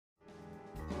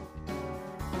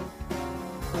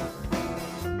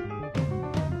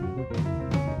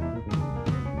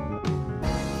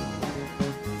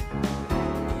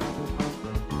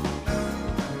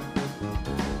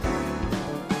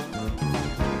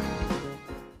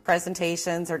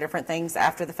presentations or different things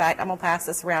after the fact. I'm going to pass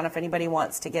this around if anybody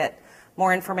wants to get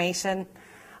more information.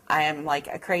 I am like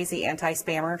a crazy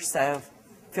anti-spammer, so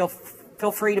feel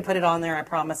free to put it on there. I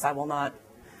promise I will not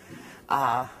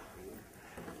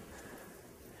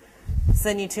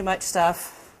send you too much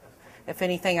stuff. If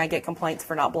anything, I get complaints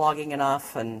for not blogging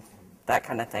enough and that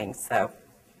kind of thing. So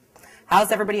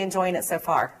how's everybody enjoying it so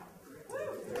far?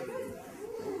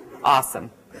 Awesome.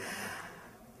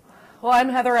 Well, I'm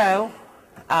Heather O.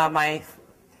 My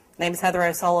name is Heather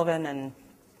O'Sullivan, and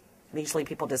usually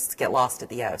people just get lost at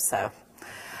the O. So,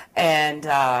 and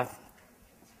I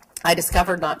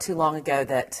discovered not too long ago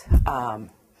that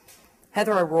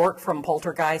Heather O'Rourke from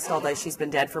Poltergeist, although she's been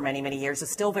dead for many, many years,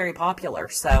 is still very popular.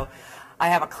 So I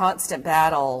have a constant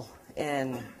battle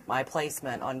in my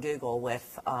placement on Google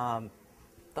with the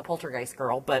Poltergeist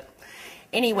girl. But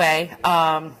anyway,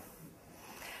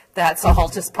 that's all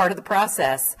just part of the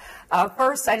process.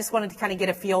 First, I just wanted to kind of get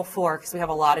a feel for, because we have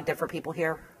a lot of different people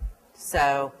here.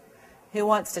 So who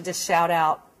wants to just shout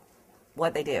out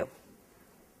what they do?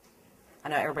 I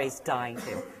know everybody's dying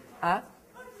to. Huh?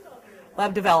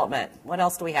 Web development. What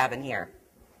else do we have in here?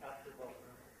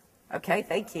 Okay,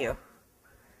 thank you.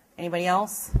 Anybody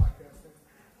else?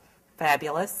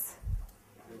 Fabulous.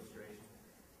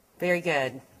 Very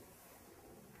good.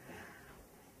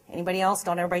 Anybody else?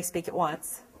 Don't everybody speak at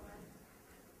once.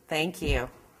 Thank you.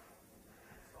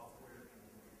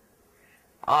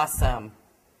 Awesome.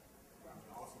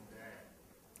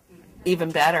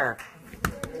 Even better.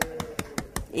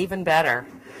 Even better.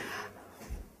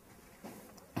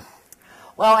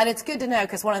 Well, and it's good to know,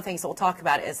 because one of the things that we'll talk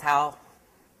about is how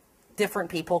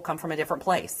different people come from a different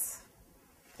place.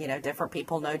 You know, different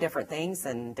people know different things,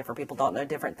 and different people don't know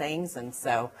different things. And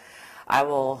so I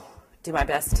will do my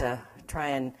best to try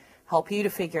and help you to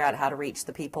figure out how to reach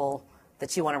the people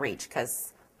that you want to reach,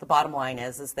 because the bottom line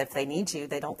is that if they need you,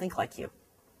 they don't think like you.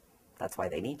 That's why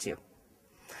they need you.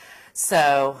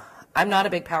 So I'm not a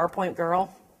big PowerPoint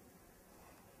girl,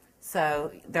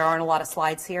 so there aren't a lot of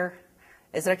slides here.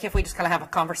 Is it okay if we just kind of have a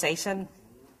conversation?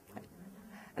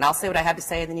 And I'll say what I have to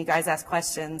say, and then you guys ask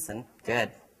questions, and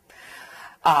good.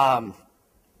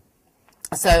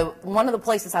 So one of the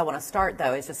places I want to start,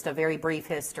 though, is just a very brief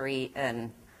history,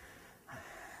 and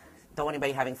don't want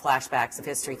anybody having flashbacks of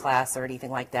history class or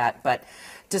anything like that, but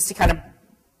just to kind of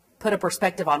put a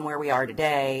perspective on where we are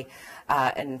today.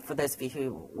 And for those of you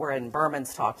who were in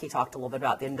Berman's talk, he talked a little bit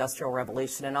about the Industrial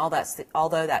Revolution and all that.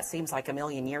 Although that seems like a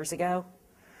million years ago,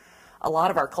 a lot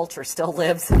of our culture still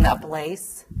lives in that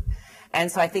place.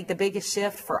 And so I think the biggest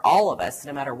shift for all of us,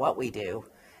 no matter what we do,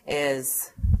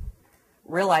 is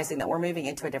realizing that we're moving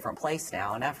into a different place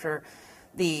now. And after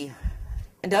the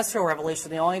Industrial Revolution,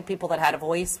 the only people that had a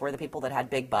voice were the people that had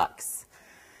big bucks.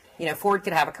 You know, Ford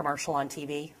could have a commercial on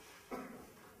TV,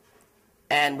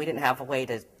 and we didn't have a way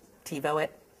to TiVo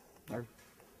it or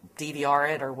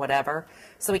DVR it or whatever.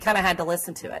 So we kind of had to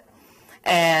listen to it.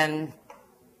 And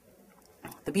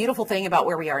the beautiful thing about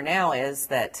where we are now is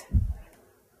that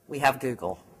we have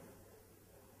Google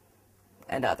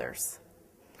and others.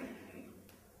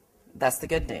 That's the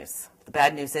good news. The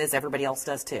bad news is everybody else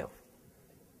does too.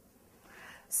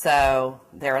 So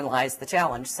therein lies the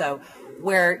challenge. So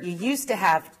where you used to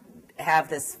have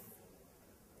this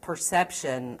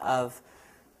perception of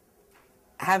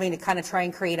having to kind of try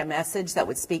and create a message that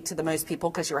would speak to the most people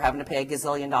because you were having to pay $1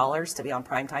 gazillion to be on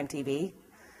primetime TV,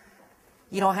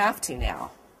 you don't have to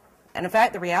now. And in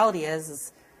fact, the reality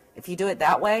is if you do it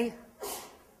that way,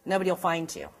 nobody will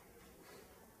find you.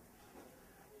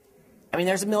 I mean,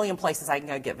 there's a million places I can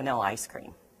go get vanilla ice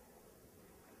cream.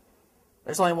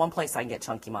 There's only one place I can get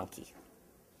Chunky Monkey.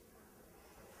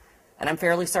 And I'm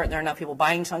fairly certain there are enough people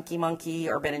buying Chunky Monkey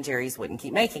or Ben & Jerry's wouldn't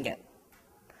keep making it.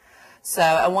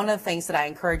 So one of the things that I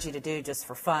encourage you to do just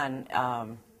for fun,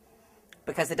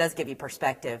 because it does give you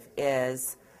perspective,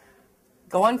 is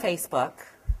go on Facebook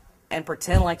and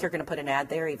pretend like you're going to put an ad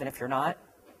there, even if you're not,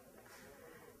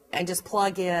 and just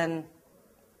plug in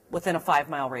within a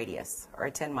 5-mile radius or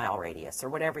a 10-mile radius or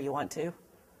whatever you want to,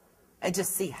 and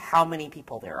just see how many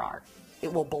people there are.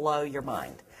 It will blow your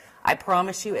mind. I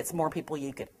promise you it's more people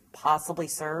you could possibly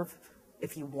serve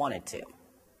if you wanted to.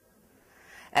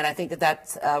 And I think that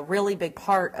that's a really big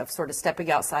part of sort of stepping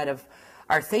outside of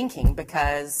our thinking,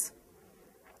 because,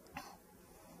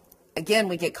 again,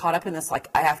 we get caught up in this, like,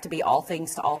 I have to be all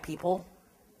things to all people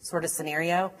sort of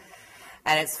scenario.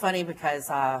 And it's funny because,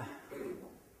 how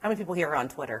many people here are on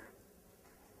Twitter?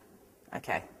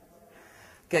 Okay.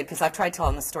 Good, because I've tried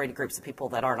telling this story to groups of people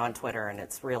that aren't on Twitter, and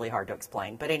it's really hard to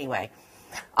explain. But anyway,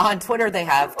 on Twitter they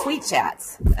have tweet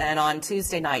chats, and on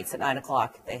Tuesday nights at 9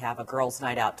 o'clock they have a girls'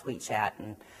 night out tweet chat.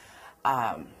 And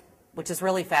which is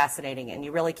really fascinating, and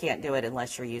you really can't do it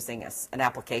unless you're using an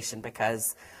application,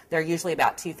 because there are usually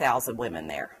about 2,000 women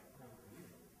there.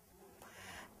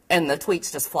 And the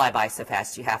tweets just fly by so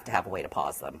fast you have to have a way to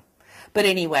pause them. But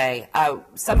anyway,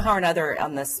 somehow or another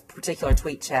on this particular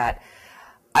tweet chat,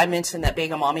 I mentioned that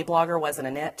being a mommy blogger wasn't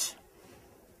a niche.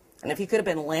 And if you could have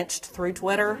been lynched through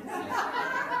Twitter,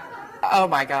 oh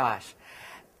my gosh.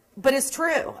 But it's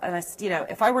true. And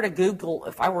if I were to Google,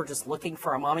 if I were just looking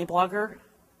for a mommy blogger,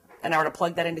 and I were to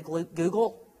plug that into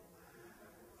Google,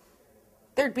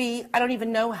 there'd be, I don't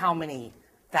even know how many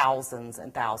thousands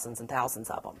and thousands and thousands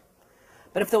of them.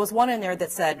 But if there was one in there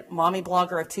that said, mommy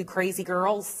blogger of 2 crazy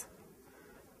girls,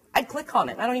 I'd click on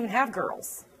it. I don't even have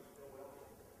girls.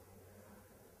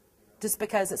 Just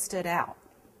because it stood out.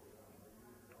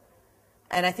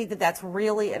 And I think that that's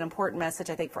really an important message,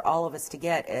 I think, for all of us to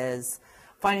get, is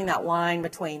finding that line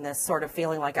between this sort of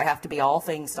feeling like I have to be all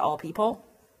things to all people,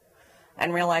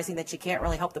 and realizing that you can't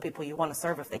really help the people you want to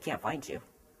serve if they can't find you.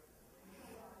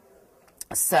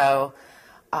 So,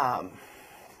 so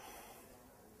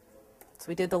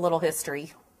we did the little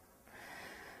history.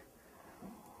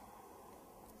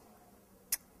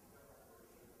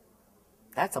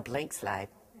 That's a blank slide.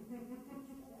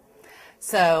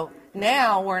 So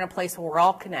now we're in a place where we're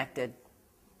all connected.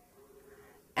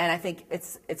 And I think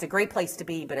it's a great place to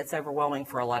be, but it's overwhelming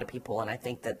for a lot of people. And I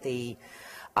think that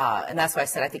and that's why I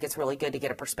said I think it's really good to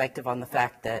get a perspective on the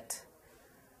fact that,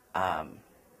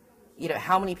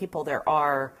 how many people there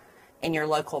are in your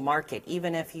local market,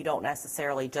 even if you don't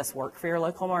necessarily just work for your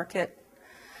local market.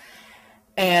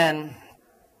 And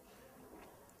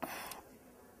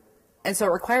so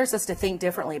it requires us to think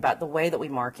differently about the way that we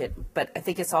market, but I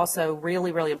think it's also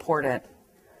really, really important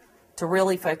to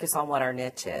really focus on what our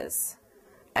niche is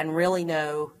and really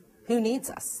know who needs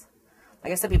us.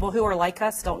 Like I said, people who are like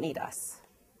us don't need us.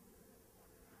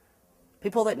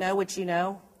 People that know what you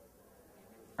know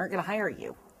aren't going to hire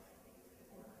you.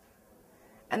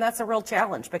 And that's a real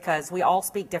challenge because we all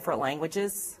speak different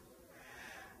languages.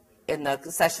 In the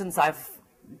sessions I've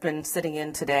been sitting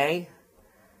in today,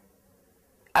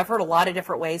 I've heard a lot of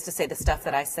different ways to say the stuff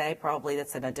that I say, probably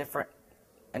that's in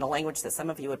a language that some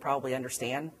of you would probably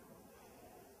understand,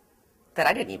 that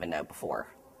I didn't even know before.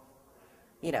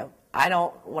 The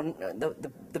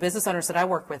business owners that I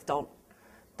work with don't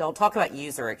talk about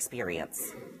user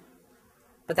experience,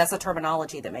 but that's a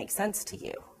terminology that makes sense to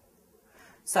you.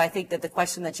 So I think that the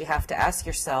question that you have to ask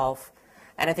yourself,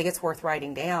 and I think it's worth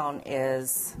writing down,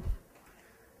 is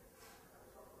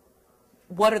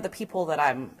what are the people that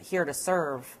I'm here to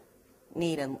serve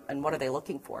need, and what are they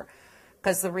looking for?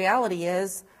 Because the reality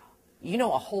is, you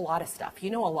know a whole lot of stuff.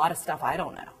 You know a lot of stuff I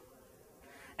don't know.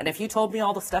 And if you told me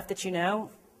all the stuff that you know,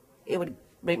 it would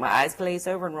make my eyes glaze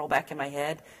over and roll back in my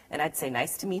head, and I'd say,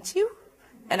 nice to meet you,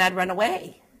 and I'd run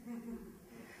away.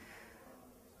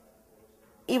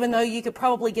 Even though you could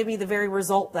probably give me the very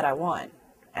result that I want.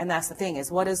 And that's the thing, is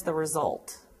what is the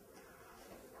result?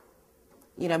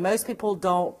 Most people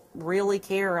don't really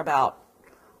care about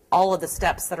all of the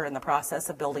steps that are in the process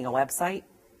of building a website.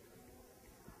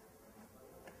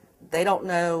 They don't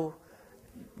know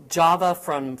Java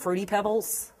from Fruity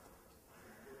Pebbles.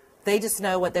 They just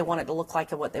know what they want it to look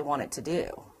like and what they want it to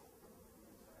do.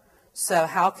 So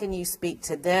how can you speak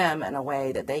to them in a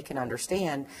way that they can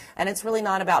understand? And it's really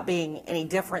not about being any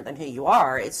different than who you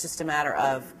are. It's just a matter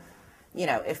of,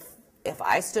 if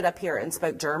I stood up here and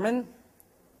spoke German,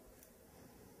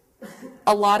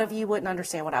 a lot of you wouldn't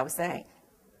understand what I was saying.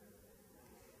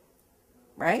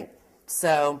 Right?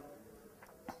 So,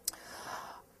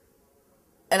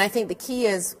 and I think the key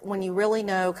is when you really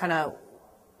know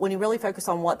when you really focus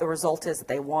on what the result is that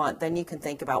they want, then you can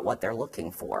think about what they're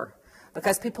looking for.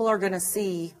 Because people are going to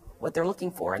see what they're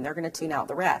looking for, and they're going to tune out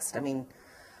the rest. I mean,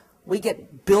 we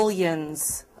get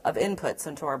billions of inputs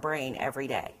into our brain every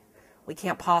day. We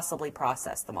can't possibly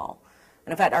process them all.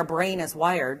 And in fact, our brain is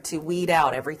wired to weed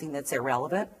out everything that's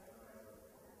irrelevant.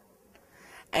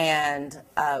 And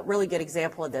a really good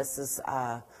example of this is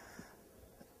a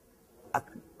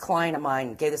client of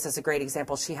mine gave this as a great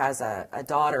example. She has a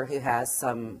daughter who has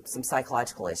some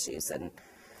psychological issues, and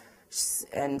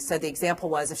so the example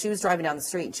was, if she was driving down the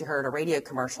street and she heard a radio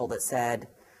commercial that said,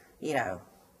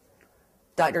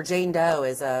 Dr. Jane Doe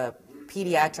is a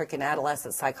pediatric and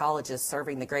adolescent psychologist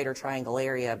serving the Greater Triangle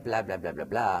area, blah, blah, blah, blah,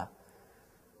 blah,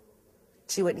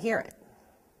 she wouldn't hear it.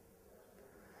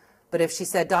 But if she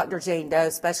said Dr. Jane Doe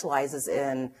specializes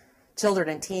in children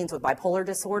and teens with bipolar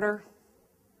disorder,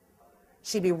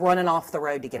 she'd be running off the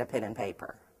road to get a pen and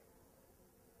paper.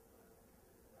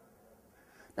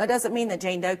 Now, it doesn't mean that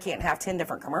Jane Doe can't have 10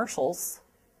 different commercials,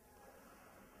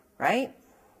 right?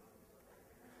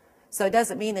 So it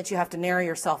doesn't mean that you have to narrow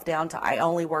yourself down to, I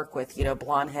only work with,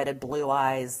 blonde-headed, blue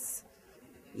eyes,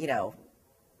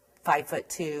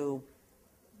 5'2"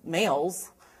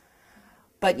 males.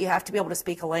 But you have to be able to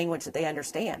speak a language that they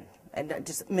understand. And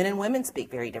just men and women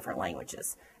speak very different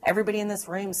languages. Everybody in this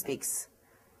room speaks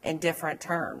in different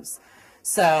terms.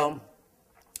 So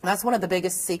that's one of the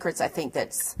biggest secrets I think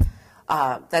that's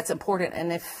important.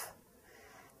 And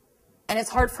it's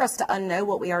hard for us to unknow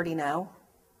what we already know.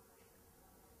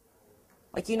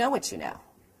 Like, you know what you know.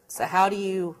 So how do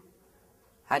you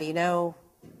know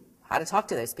how to talk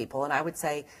to those people? And I would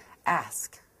say,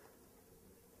 ask.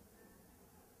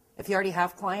 If you already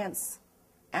have clients,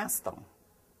 ask them.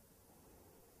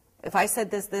 If I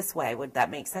said this way, would that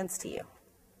make sense to you?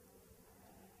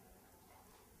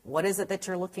 What is it that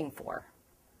you're looking for?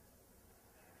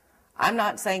 I'm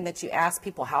not saying that you ask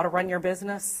people how to run your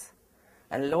business.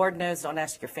 And Lord knows, don't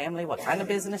ask your family what kind of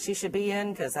business you should be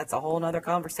in, because that's a whole other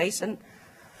conversation.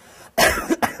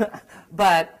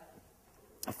 But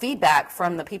feedback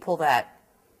from the people that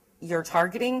you're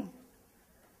targeting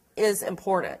is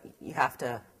important. You have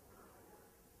to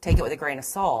take it with a grain of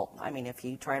salt. I mean, if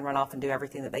you try and run off and do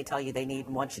everything that they tell you they need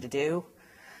and want you to do,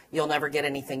 you'll never get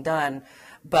anything done.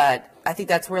 But I think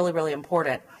that's really, really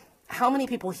important. How many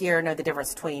people here know the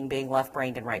difference between being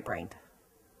left-brained and right-brained?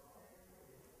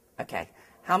 Okay.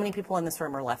 How many people in this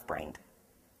room are left-brained?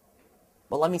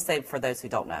 Well, let me say for those who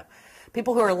don't know.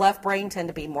 People who are left-brained tend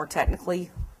to be more technically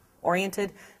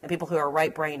oriented, and people who are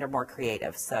right-brained are more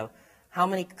creative. So how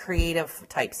many creative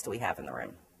types do we have in the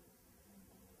room?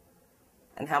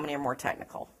 And how many are more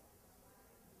technical?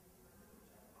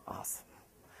 Awesome.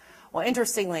 Well,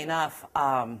 interestingly enough,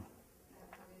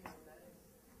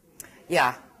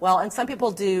 yeah, well, and some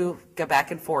people do go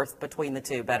back and forth between the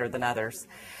two better than others.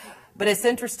 But it's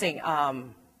interesting.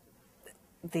 I'm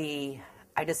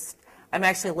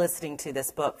actually listening to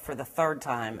this book for the third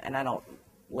time, and I don't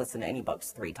listen to any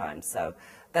books 3 times, so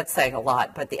that's saying a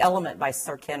lot. But The Element by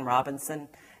Sir Ken Robinson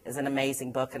is an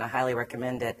amazing book, and I highly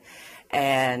recommend it.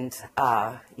 And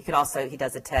you can also, he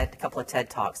does a couple of TED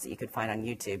Talks that you could find on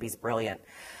YouTube. He's brilliant.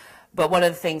 But one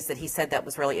of the things that he said that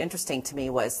was really interesting to me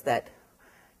was that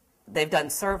they've done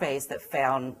surveys that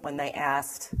found when they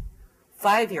asked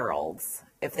 5-year-olds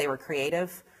if they were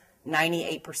creative,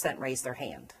 98% raised their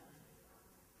hand.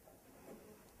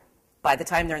 By the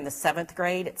time they're in the 7th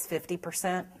grade, it's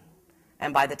 50%.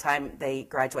 And by the time they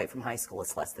graduate from high school,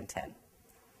 it's less than 10.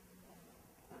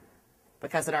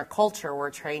 Because in our culture, we're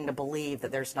trained to believe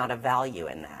that there's not a value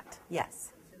in that.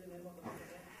 Yes.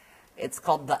 It's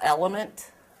called The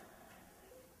Element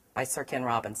by Sir Ken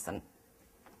Robinson.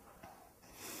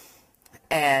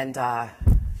 And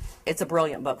it's a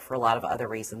brilliant book for a lot of other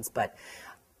reasons, but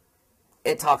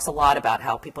it talks a lot about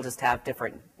how people just have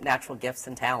different natural gifts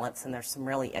and talents, and there's some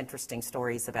really interesting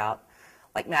stories about,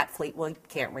 like Matt Fleetwood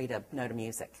can't read a note of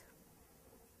music.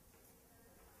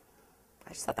 I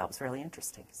just thought that was really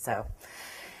interesting. So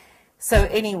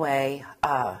anyway,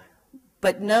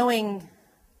 but knowing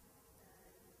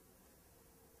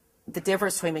the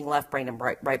difference between being left brain and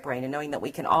right brain, and knowing that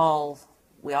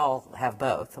we all have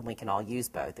both, and we can all use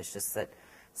both. It's just that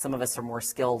some of us are more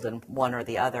skilled in one or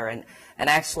the other. And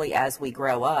actually, as we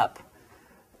grow up,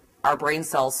 our brain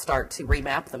cells start to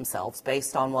remap themselves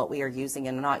based on what we are using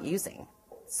and not using.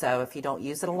 So if you don't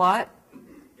use it a lot,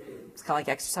 it's kind of like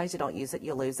exercise. You don't use it,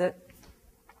 you lose it.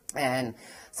 And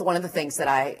so one of the things that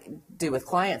I do with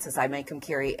clients is I make them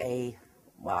carry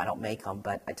well, I don't make them,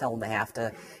 but I tell them they have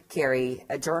to carry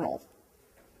a journal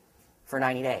for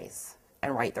 90 days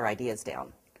and write their ideas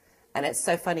down. And it's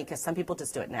so funny because some people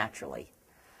just do it naturally.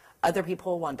 Other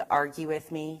people want to argue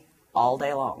with me all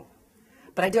day long.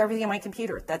 But I do everything on my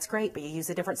computer. That's great, but you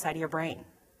use a different side of your brain.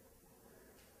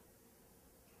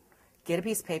 Get a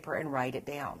piece of paper and write it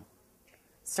down.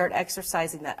 Start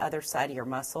exercising that other side of your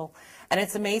muscle. And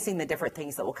it's amazing the different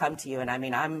things that will come to you. And I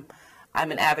mean, I'm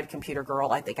an avid computer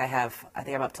girl. I think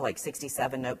I'm up to like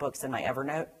 67 notebooks in my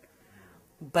Evernote.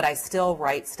 But I still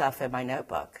write stuff in my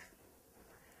notebook.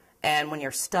 And when you're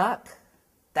stuck,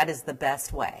 that is the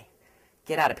best way.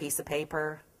 Get out a piece of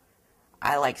paper.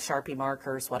 I like Sharpie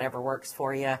markers, whatever works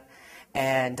for you.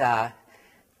 And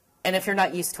if you're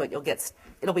not used to it,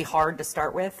 it'll be hard to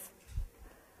start with.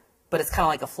 But it's kind of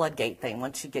like a floodgate thing.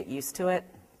 Once you get used to it,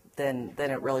 then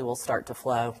it really will start to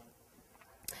flow.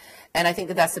 And I think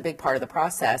that that's a big part of the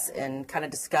process in kind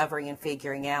of discovering and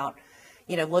figuring out,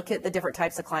 look at the different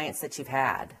types of clients that you've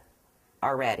had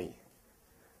already.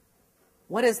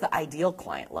 What does the ideal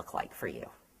client look like for you?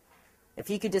 If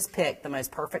you could just pick the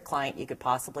most perfect client you could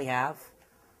possibly have,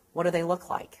 what do they look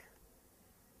like?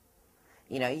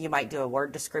 You might do a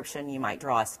word description, you might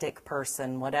draw a stick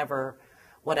person, whatever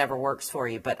whatever works for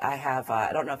you. But I have,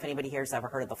 I don't know if anybody here has ever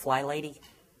heard of the Fly Lady.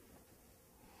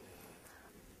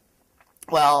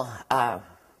 Well,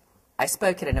 I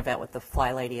spoke at an event with the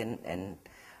Fly Lady and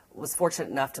was fortunate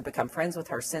enough to become friends with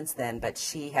her since then, but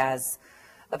she has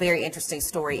a very interesting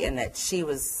story in that she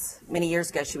was, many years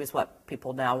ago, she was what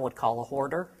people now would call a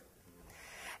hoarder.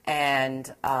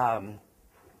 And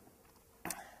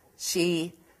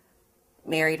she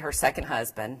married her second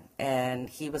husband, and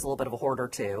he was a little bit of a hoarder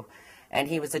too, and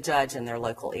he was a judge in their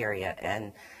local area,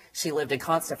 and she lived in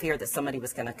constant fear that somebody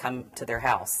was going to come to their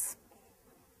house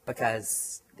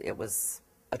because it was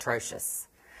atrocious.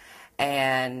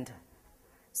 And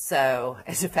so,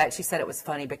 in fact, she said it was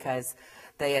funny because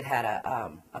they had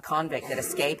a convict that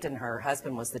escaped, and her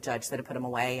husband was the judge that had put him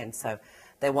away, and so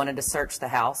they wanted to search the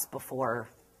house before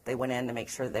they went in to make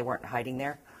sure that they weren't hiding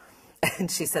there.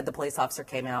 And she said the police officer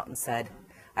came out and said,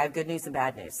 I have good news and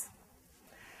bad news.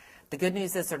 The good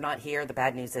news is they're not here. The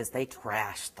bad news is they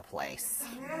trashed the place.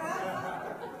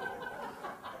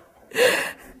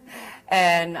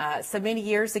 And so many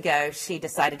years ago, she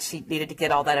decided she needed to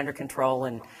get all that under control,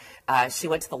 and she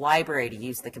went to the library to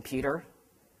use the computer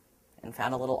and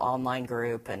found a little online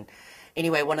group. And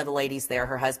anyway, one of the ladies there,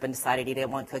 her husband decided he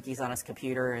didn't want cookies on his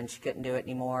computer and she couldn't do it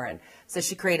anymore. And so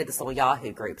she created this little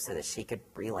Yahoo group so that she could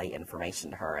relay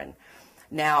information to her. And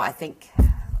now I think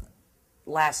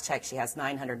last check she has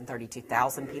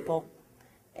 932,000 people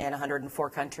in 104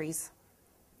 countries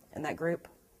in that group.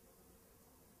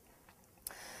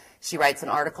 She writes an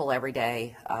article every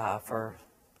day for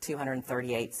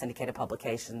 238 syndicated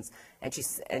publications, and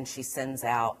she sends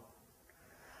out,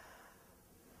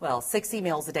 well, 6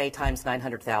 emails a day times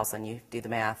 900,000. You do the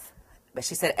math. But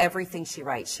she said everything she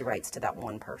writes to that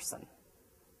one person.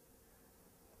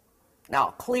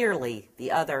 Now, clearly,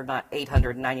 the other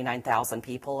 899,000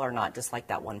 people are not just like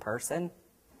that one person.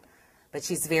 But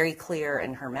she's very clear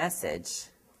in her message.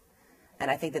 And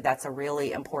I think that that's a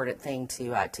really important thing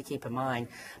to keep in mind.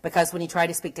 Because when you try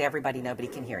to speak to everybody, nobody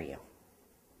can hear you.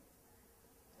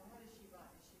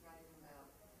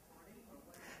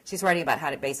 She's writing about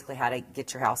how to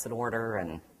get your house in order,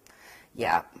 and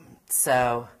yeah.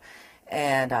 So,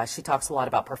 and she talks a lot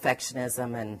about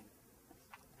perfectionism, and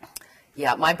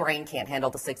yeah, my brain can't handle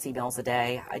the 6 emails a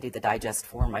day. I do the digest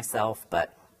form myself,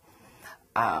 but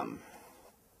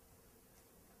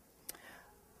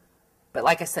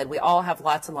like I said, we all have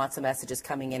lots and lots of messages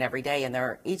coming in every day,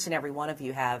 and each and every one of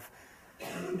you have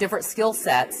different skill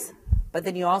sets, but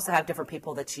then you also have different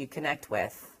people that you connect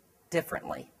with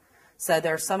differently. So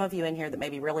there are some of you in here that may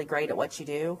be really great at what you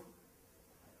do,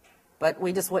 but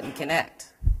we just wouldn't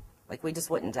connect. Like, we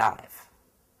just wouldn't jive.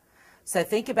 So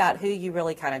think about who you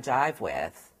really kind of jive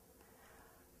with.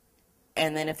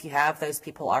 And then if you have those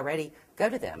people already, go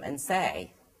to them and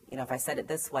say, you know, if I said it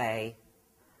this way,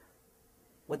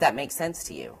 would that make sense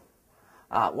to you?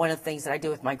 One of the things that I do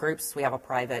with my groups is we have a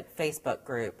private Facebook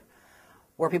group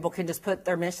where people can just put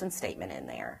their mission statement in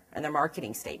there and their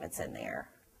marketing statements in there,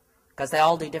 because they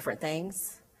all do different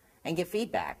things, and get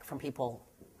feedback from people.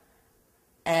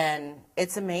 And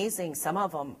it's amazing. Some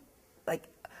of them, like,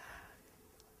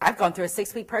 I've gone through a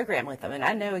 6-week program with them, and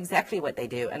I know exactly what they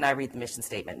do, and I read the mission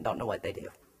statement and don't know what they do.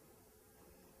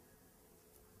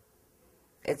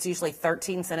 It's usually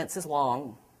 13 sentences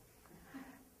long,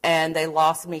 and they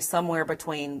lost me somewhere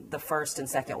between the first and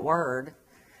second word.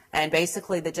 And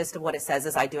basically the gist of what it says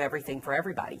is I do everything for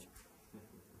everybody.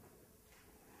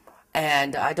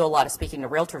 And I do a lot of speaking to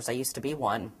realtors. I used to be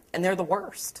one, and they're the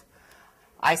worst.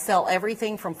 I sell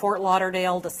everything from Fort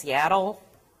Lauderdale to Seattle.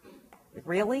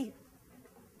 Really?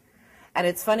 And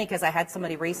it's funny because I had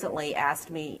somebody recently ask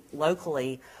me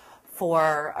locally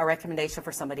for a recommendation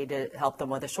for somebody to help them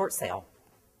with a short sale.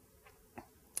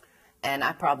 And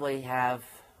I probably have,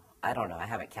 I don't know, I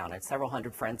haven't counted, several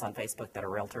hundred friends on Facebook that are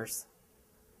realtors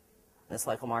in this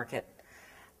local market.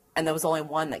 And there was only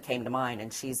one that came to mind,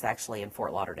 and she's actually in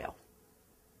Fort Lauderdale.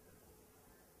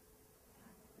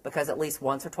 Because at least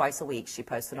once or twice a week, she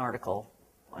posts an article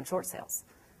on short sales.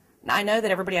 Now, I know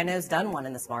that everybody I know has done one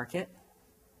in this market,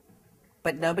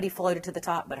 but nobody floated to the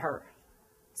top but her.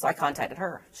 So I contacted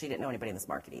her. She didn't know anybody in this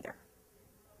market either.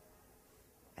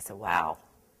 I said, wow.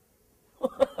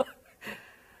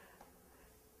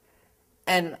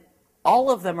 And all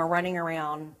of them are running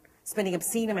around spending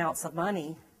obscene amounts of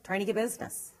money trying to get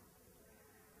business.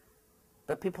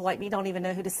 But people like me don't even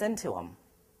know who to send to them.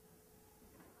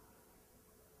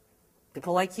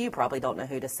 People like you probably don't know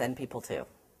who to send people to.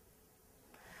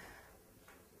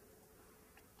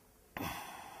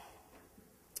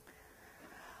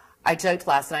 I joked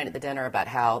last night at the dinner about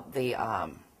how the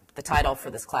title for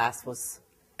this class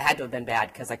had to have been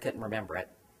bad because I couldn't remember it.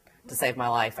 to save my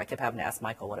life. I kept having to ask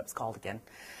Michael what it was called again,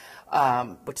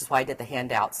 which is why I did the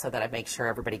handout so that I make sure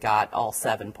everybody got all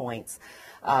 7 points.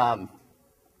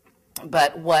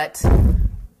 But what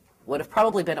would have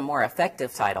probably been a more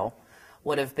effective title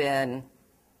would have been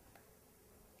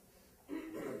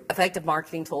Effective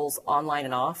Marketing Tools Online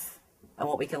and Off, and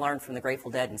what we can learn from the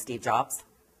Grateful Dead and Steve Jobs,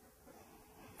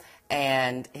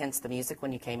 and hence the music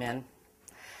when you came in.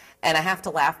 And I have to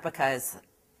laugh because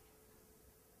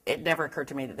it never occurred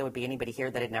to me that there would be anybody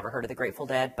here that had never heard of the Grateful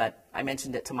Dead, but I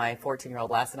mentioned it to my 14-year-old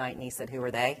last night, and he said, "Who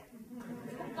are they?"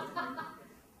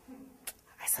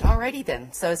 I said, "Alrighty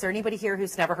then. So is there anybody here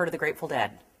who's never heard of the Grateful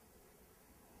Dead?"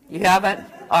 You haven't?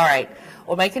 All right.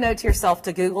 Well, make a note to yourself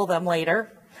to Google them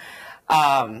later.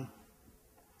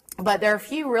 But there are a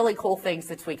few really cool things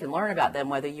that we can learn about them,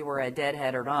 whether you were a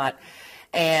Deadhead or not.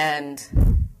 And,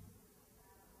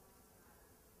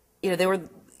 you know, they were,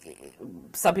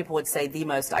 some people would say, the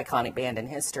most iconic band in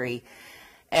history.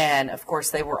 And, of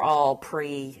course, they were all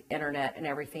pre-internet and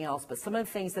everything else. But some of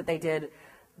the things that they did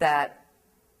that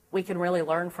we can really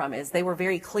learn from is they were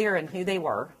very clear in who they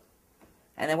were,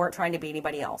 and they weren't trying to be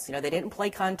anybody else. You know, they didn't play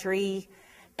country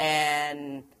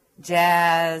and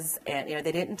jazz, and, you know,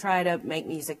 they didn't try to make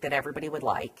music that everybody would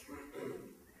like.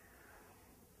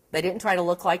 They didn't try to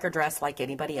look like or dress like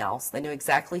anybody else. They knew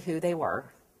exactly who they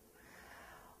were.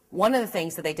 One of the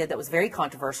things that they did that was very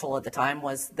controversial at the time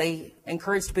was they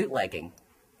encouraged bootlegging.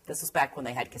 This was back when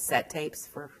they had cassette tapes,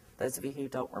 for those of you who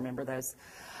don't remember those.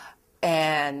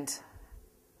 And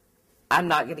I'm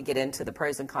not going to get into the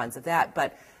pros and cons of that,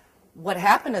 but what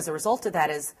happened as a result of that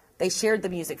is they shared the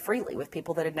music freely with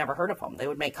people that had never heard of them. They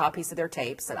would make copies of their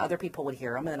tapes, and other people would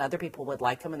hear them, and then other people would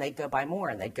like them, and they'd go buy more,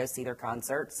 and they'd go see their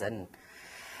concerts.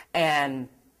 And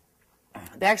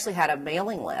they actually had a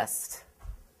mailing list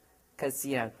because,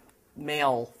 you know,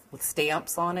 mail with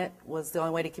stamps on it was the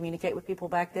only way to communicate with people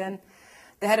back then.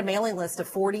 They had a mailing list of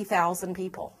 40,000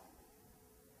 people,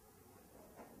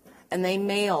 and they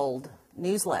mailed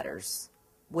newsletters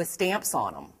with stamps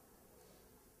on them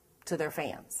to their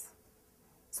fans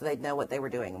so they'd know what they were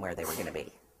doing and where they were going to be.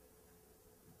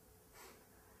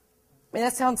 I mean,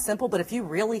 that sounds simple, but if you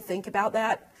really think about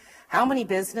that, how many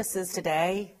businesses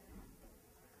today,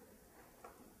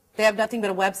 they have nothing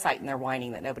but a website and they're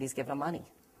whining that nobody's giving them money?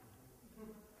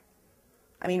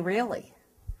 I mean, really.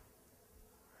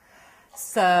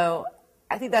 So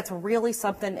I think that's really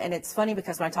something, and it's funny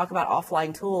because when I talk about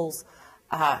offline tools,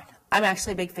 I'm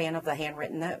actually a big fan of the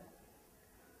handwritten note.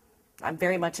 I'm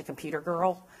very much a computer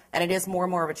girl, and it is more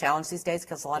and more of a challenge these days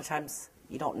because a lot of times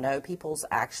you don't know people's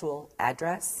actual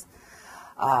address.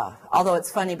 Although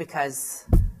it's funny because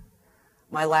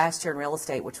my last year in real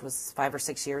estate, which was 5 or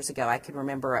 6 years ago, I can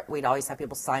remember we'd always have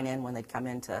people sign in when they'd come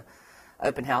into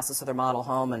open houses for their model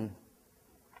home, and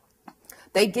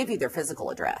they'd give you their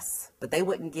physical address, but they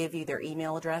wouldn't give you their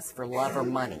email address for love or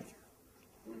money,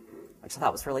 which I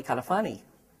thought was really kind of funny.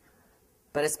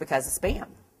 But it's because of spam.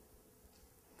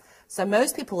 So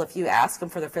most people, if you ask them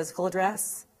for their physical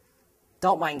address,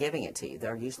 don't mind giving it to you.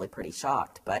 They're usually pretty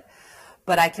shocked. But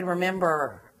I can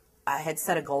remember I had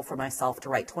set a goal for myself to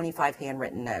write 25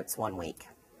 handwritten notes one week.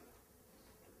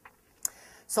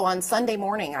 So on Sunday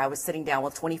morning, I was sitting down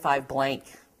with 25 blank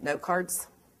note cards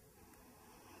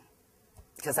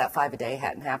because that 5 a day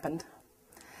hadn't happened.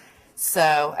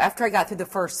 So after I got through the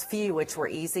first few, which were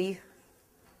easy,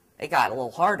 it got a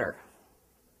little harder.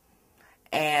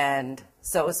 And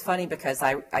so it was funny because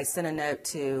I sent a note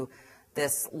to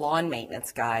this lawn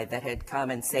maintenance guy that had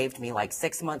come and saved me like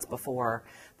 6 months before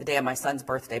the day of my son's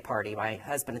birthday party. My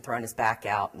husband had thrown his back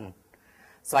out, and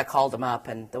so I called him up,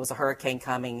 and there was a hurricane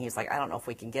coming. He was like, "I don't know if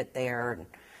we can get there." And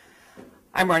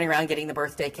I'm running around getting the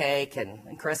birthday cake,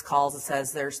 and Chris calls and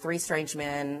says, "There's 3 strange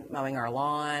men mowing our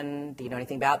lawn. Do you know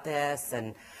anything about this?"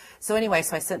 And so anyway,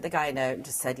 so I sent the guy a note and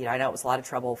just said, you know, I know it was a lot of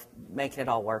trouble making it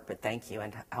all work, but thank you,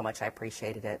 and how much I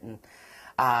appreciated it.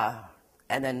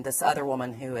 And then this other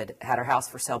woman who had her house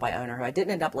for sale by owner, who I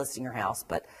didn't end up listing her house,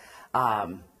 but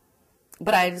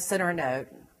I just sent her a note.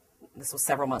 This was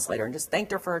several months later, and just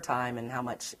thanked her for her time and how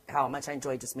much I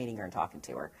enjoyed just meeting her and talking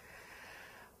to her.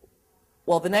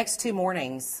 Well, the next 2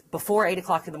 mornings, before 8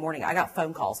 o'clock in the morning, I got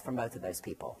phone calls from both of those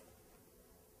people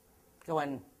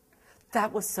going,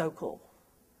 "That was so cool.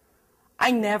 I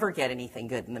never get anything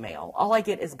good in the mail. All I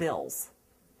get is bills.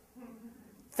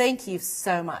 Thank you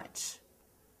so much."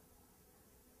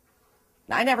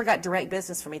 Now, I never got direct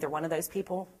business from either one of those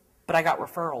people, but I got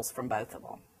referrals from both of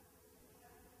them.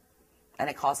 And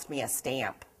it cost me a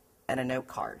stamp and a note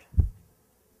card.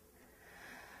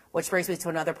 Which brings me to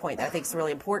another point that I think is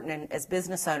really important. And as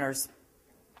business owners,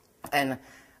 and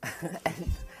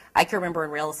I can remember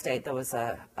in real estate, there was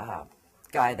a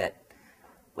guy that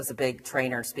was a big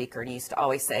trainer, speaker, and he used to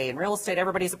always say, in real estate,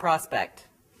 everybody's a prospect.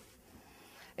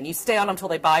 And you stay on them until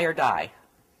they buy or die.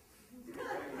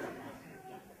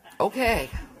 Okay.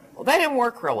 Well, that didn't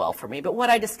work real well for me. But what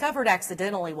I discovered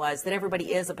accidentally was that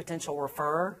everybody is a potential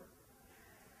referrer.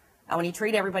 And when you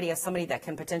treat everybody as somebody that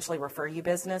can potentially refer you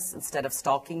business instead of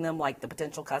stalking them like the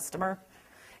potential customer,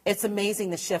 it's amazing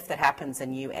the shift that happens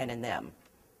in you and in them.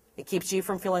 It keeps you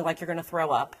from feeling like you're going to throw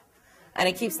up, and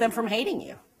it keeps them from hating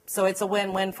you. So it's a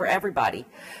win-win for everybody.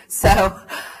 So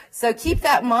keep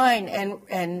that in mind,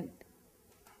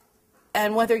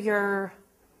 and whether you're,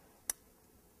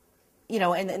 you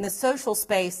know, in the social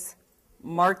space,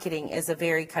 marketing is a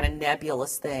very kind of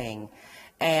nebulous thing.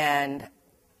 And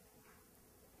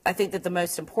I think that the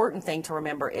most important thing to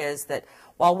remember is that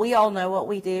while we all know what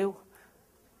we do,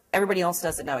 everybody else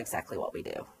doesn't know exactly what we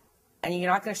do. And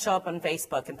you're not going to show up on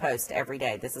Facebook and post every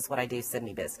day, this is what I do, send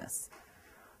me business.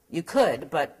 You could,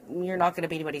 but you're not going to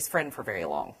be anybody's friend for very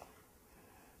long.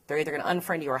 They're either going to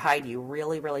unfriend you or hide you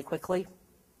really, really quickly.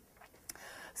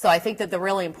 So I think that the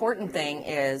really important thing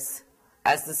is,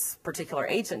 as this particular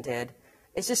agent did,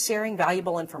 is just sharing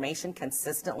valuable information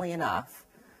consistently enough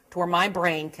to where my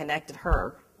brain connected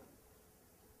her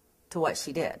to what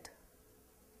she did.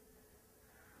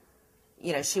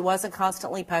 You know, she wasn't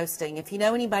constantly posting, if you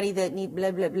know anybody that need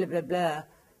blah, blah, blah, blah, blah,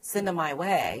 send them my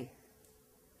way.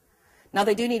 Now,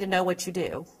 they do need to know what you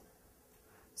do.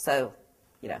 So,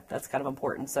 you know, that's kind of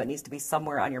important. So it needs to be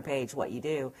somewhere on your page what you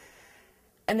do.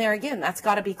 And there again, that's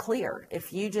got to be clear.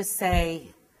 If you just say,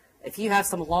 if you have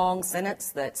some long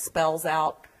sentence that spells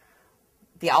out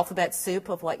the alphabet soup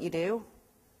of what you do,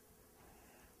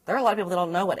 there are a lot of people that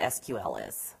don't know what SQL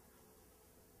is.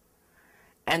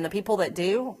 And the people that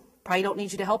do probably don't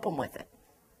need you to help them with it.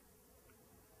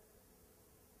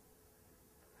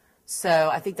 So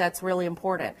I think that's really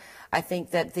important. I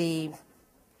think that the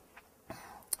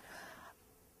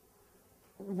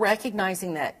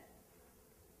recognizing that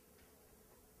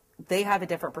they have a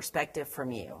different perspective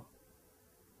from you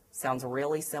sounds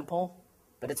really simple,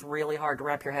 but it's really hard to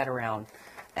wrap your head around.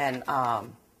 And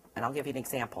I'll give you an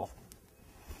example.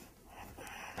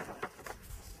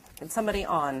 Can somebody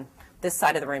on this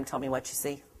side of the room tell me what you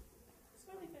see?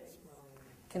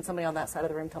 Can somebody on that side of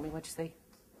the room tell me what you see?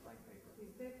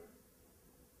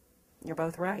 You're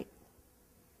both right.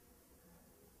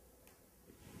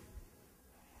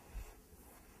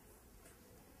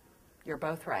 You're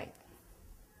both right.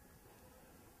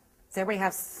 Does everybody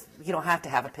have, you don't have to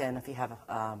have a pen if you have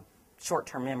a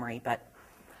short-term memory, but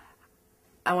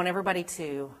I want everybody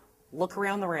to look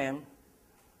around the room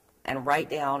and write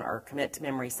down or commit to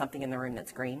memory something in the room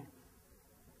that's green.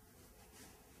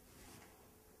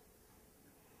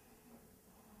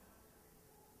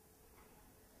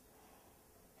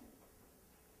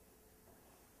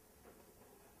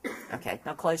 Okay,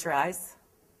 now close your eyes.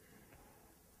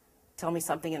 Tell me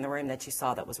something in the room that you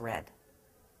saw that was red.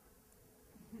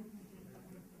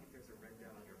 There's a red down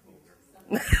on your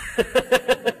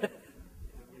folder.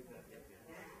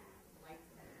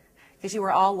 Because you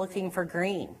were all looking for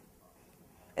green.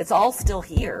 It's all still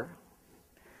here,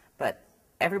 but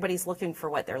everybody's looking for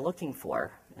what they're looking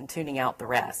for and tuning out the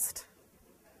rest.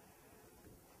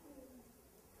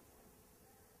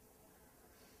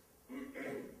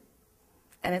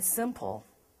 And it's simple.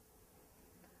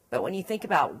 But when you think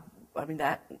about, I mean,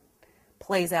 that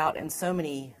plays out in so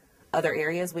many other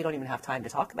areas, we don't even have time to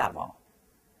talk about them all.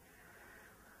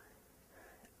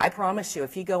 I promise you,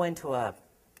 if you go into a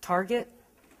Target,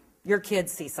 your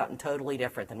kids see something totally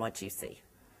different than what you see.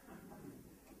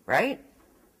 Right?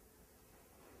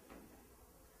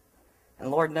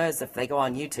 And Lord knows if they go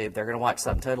on YouTube, they're going to watch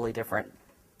something totally different.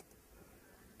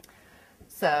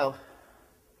 So,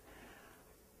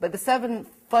 but the 7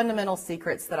 fundamental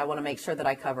secrets that I want to make sure that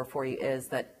I cover for you is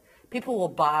that people will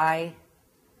buy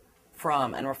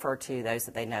from and refer to those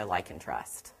that they know, like, and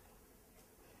trust.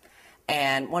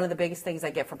 And one of the biggest things I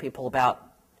get from people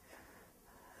about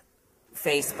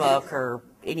Facebook or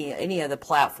any of the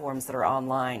platforms that are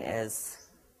online is,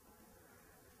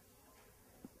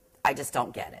 I just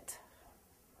don't get it.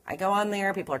 I go on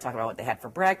there, people are talking about what they had for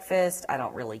breakfast, I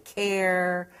don't really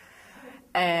care.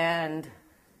 And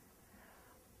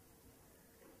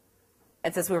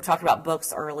since we were talking about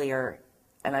books earlier,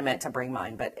 and I meant to bring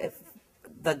mine, but if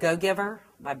The Go-Giver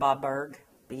by Bob Burg,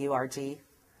 B-U-R-G,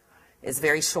 is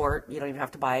very short. You don't even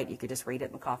have to buy it. You could just read it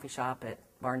in the coffee shop at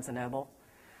Barnes & Noble.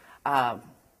 And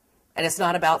it's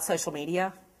not about social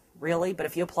media, really, but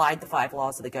if you applied the 5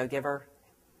 laws of the Go-Giver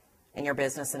in your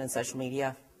business and in social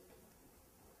media,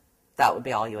 that would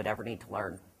be all you would ever need to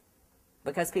learn.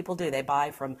 Because people do. They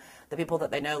buy from the people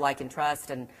that they know, like, and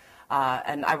trust. And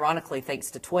And ironically,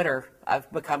 thanks to Twitter,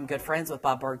 I've become good friends with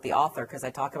Bob Berg, the author, because I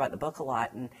talk about the book a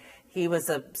lot. And he was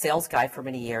a sales guy for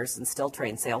many years and still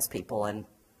trains salespeople. And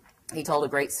he told a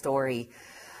great story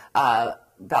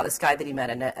about this guy that he met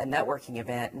at a networking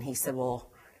event. And he said, well,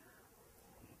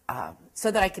 so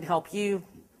that I can help you,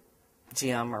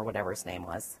 Jim, or whatever his name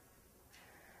was,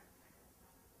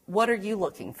 what are you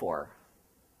looking for?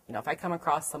 You know, if I come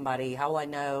across somebody, how will I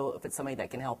know if it's somebody that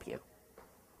can help you?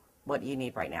 What do you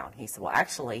need right now? And he said, well,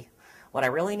 actually, what I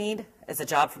really need is a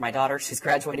job for my daughter. She's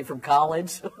graduating from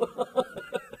college.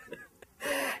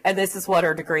 And this is what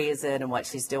her degree is in and what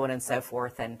she's doing and so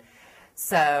forth. And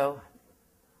so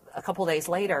a couple days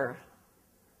later,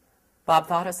 Bob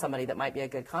thought of somebody that might be a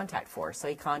good contact for her. So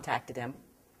he contacted him,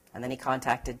 and then he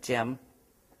contacted Jim.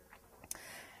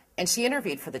 And she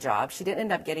interviewed for the job. She didn't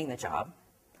end up getting the job.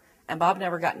 And Bob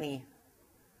never got any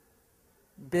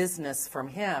business from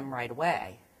him right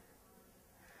away.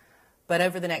 But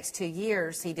over the next 2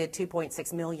 years, he did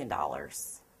 $2.6 million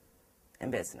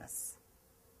in business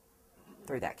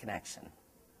through that connection.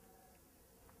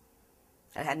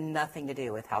 It had nothing to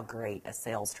do with how great a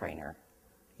sales trainer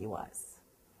he was.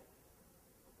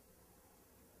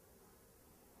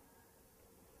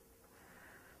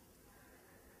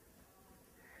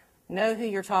 Know who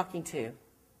you're talking to.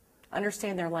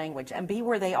 Understand their language and be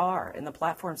where they are in the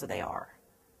platforms that they are.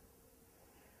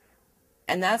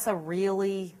 And that's a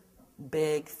really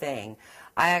big thing.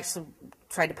 I actually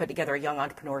tried to put together a young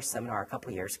entrepreneur seminar a couple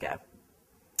of years ago.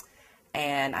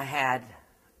 And I had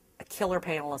a killer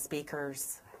panel of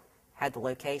speakers, had the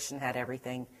location, had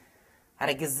everything, had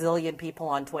a gazillion people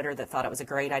on Twitter that thought it was a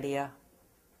great idea.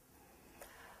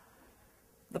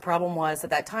 The problem was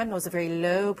at that time there was a very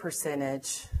low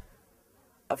percentage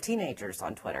of teenagers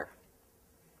on Twitter.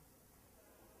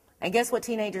 And guess what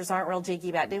teenagers aren't real cheeky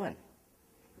about doing?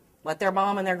 What their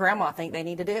mom and their grandma think they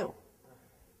need to do.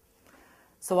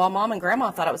 So while mom and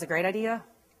grandma thought it was a great idea,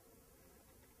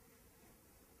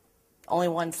 only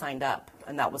one signed up,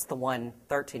 and that was the one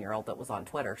 13-year-old that was on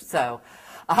Twitter. So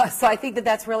I think that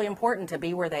that's really important, to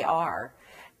be where they are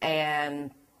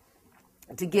and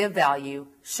to give value.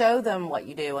 Show them what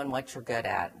you do and what you're good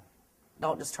at.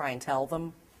 Don't just try and tell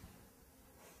them.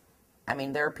 I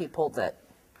mean, there are people that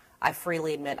I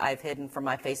freely admit I've hidden from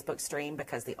my Facebook stream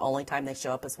because the only time they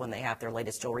show up is when they have their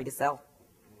latest jewelry to sell.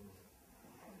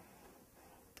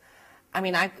 I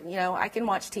mean, I can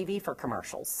watch TV for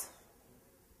commercials.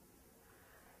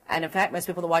 And in fact, most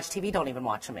people that watch TV don't even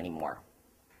watch them anymore.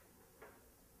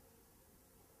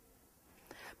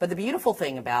 But the beautiful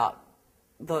thing about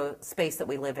the space that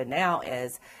we live in now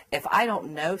is if I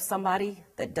don't know somebody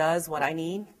that does what I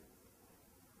need,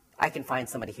 I can find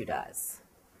somebody who does.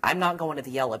 I'm not going to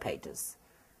the yellow pages.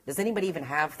 Does anybody even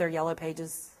have their yellow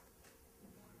pages?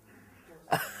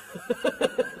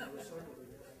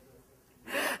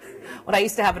 When I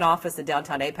used to have an office in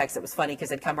downtown Apex, it was funny because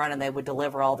they'd come around and they would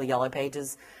deliver all the yellow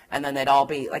pages, and then they'd all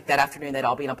be, like that afternoon, they'd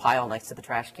all be in a pile next to the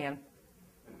trash can.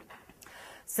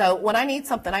 So when I need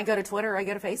something, I go to Twitter, I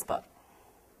go to Facebook.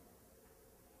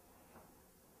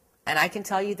 And I can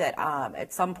tell you that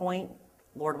at some point,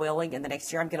 Lord willing, in the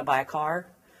next year, I'm going to buy a car.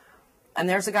 And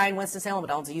there's a guy in Winston-Salem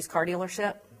that owns a used car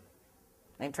dealership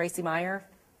named Tracy Meyer,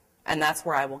 and that's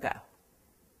where I will go.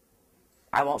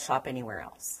 I won't shop anywhere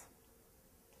else.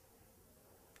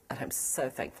 And I'm so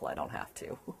thankful I don't have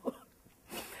to.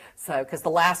 So, because the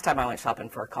last time I went shopping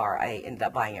for a car, I ended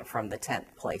up buying it from the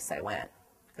 10th place I went,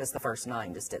 because the first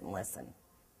 9 just didn't listen.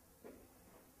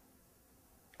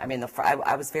 I mean,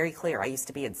 I was very clear. I used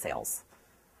to be in sales.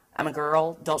 I'm a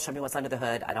girl. Don't show me what's under the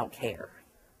hood. I don't care.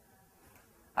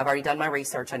 I've already done my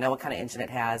research. I know what kind of engine it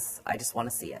has. I just want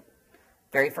to see it.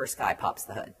 Very first guy pops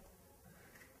the hood.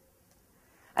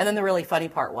 And then the really funny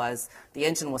part was the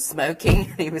engine was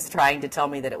smoking. He was trying to tell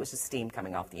me that it was just steam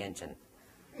coming off the engine.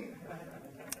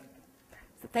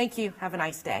 So thank you. Have a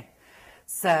nice day.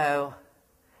 So,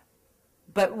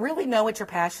 but really know what your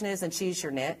passion is and choose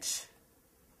your niche.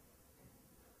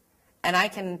 And I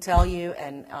can tell you,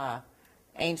 and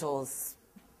Angels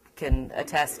can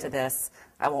attest to this.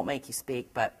 I won't make you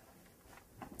speak, but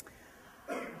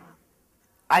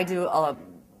I do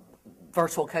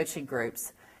virtual coaching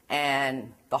groups.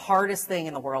 And the hardest thing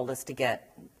in the world is to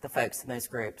get the folks in those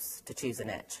groups to choose a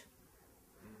niche.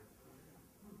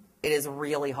 It is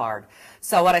really hard.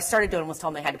 So what I started doing was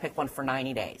telling them they had to pick one for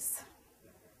 90 days.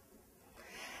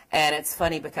 And it's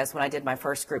funny because when I did my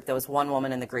first group, there was one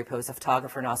woman in the group who was a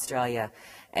photographer in Australia.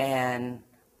 And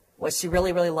what she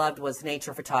really, really loved was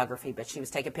nature photography, but she was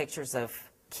taking pictures of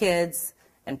kids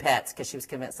and pets because she was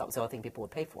convinced that was the only thing people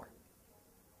would pay for.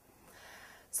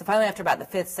 So finally, after about the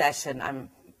 5th session, I'm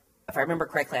if I remember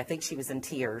correctly, I think she was in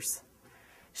tears.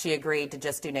 She agreed to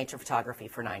just do nature photography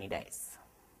for 90 days.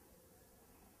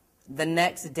 The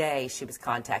next day, she was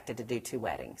contacted to do 2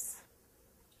 weddings.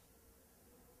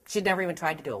 She'd never even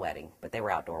tried to do a wedding, but they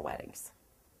were outdoor weddings.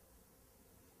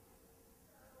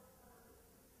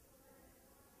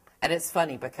 And it's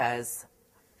funny because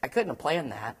I couldn't have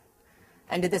planned that.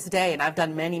 And to this day, and I've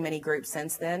done many, many groups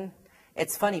since then,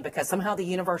 it's funny because somehow the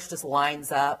universe just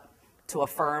lines up to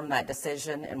affirm that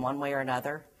decision in one way or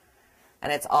another.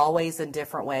 And it's always in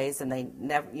different ways, and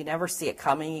you never see it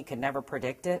coming. You can never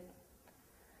predict it.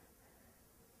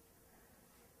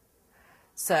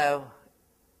 So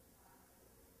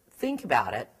think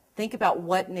about it. Think about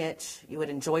what niche you would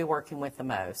enjoy working with the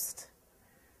most,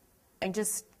 and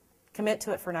just commit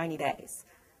to it for 90 days.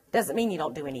 Doesn't mean you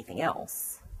don't do anything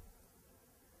else.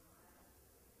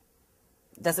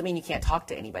 Doesn't mean you can't talk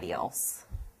to anybody else.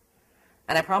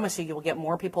 And I promise you, you will get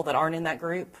more people that aren't in that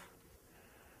group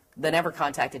than ever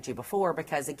contacted you before,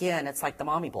 because again, it's like the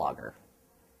mommy blogger.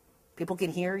 People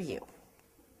can hear you.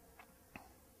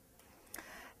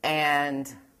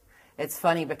 And it's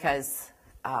funny because,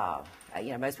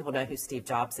 most people know who Steve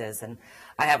Jobs is. And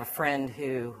I have a friend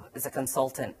who is a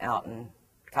consultant out in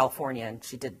California, and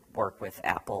she did work with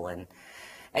Apple. And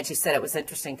she said it was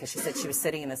interesting because she said she was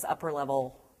sitting in this upper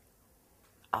level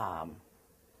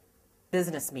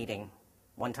business meeting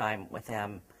one time with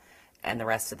him and the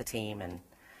rest of the team. And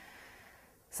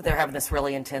so they were having this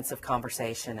really intensive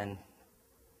conversation, and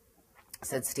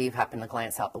said Steve happened to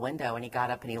glance out the window, and he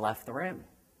got up and he left the room.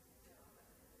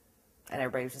 And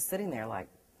everybody was just sitting there like,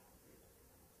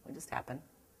 what just happened?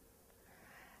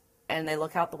 And they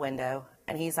look out the window,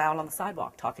 and he's out on the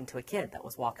sidewalk talking to a kid that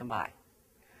was walking by.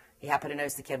 He happened to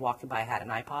notice the kid walking by had an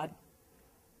iPod,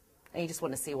 and he just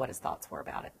wanted to see what his thoughts were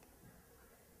about it.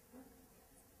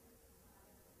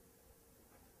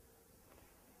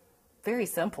 Very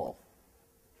simple.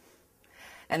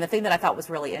 And the thing that I thought was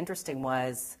really interesting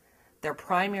was their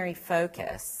primary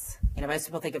focus. Most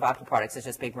people think of Apple products as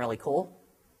just being really cool.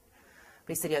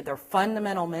 But he said, their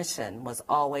fundamental mission was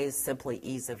always simply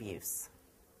ease of use.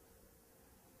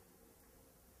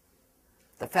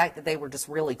 The fact that they were just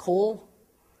really cool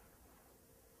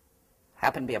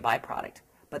happened to be a byproduct.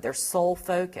 But their sole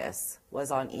focus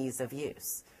was on ease of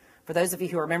use. For those of you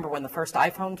who remember when the first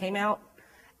iPhone came out,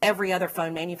 every other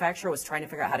phone manufacturer was trying to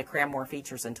figure out how to cram more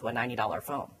features into a $90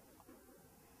 phone.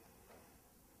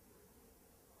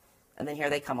 And then here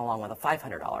they come along with a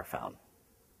 $500 phone.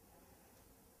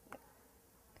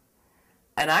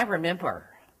 And I remember,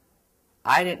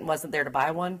 wasn't there to buy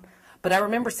one, but I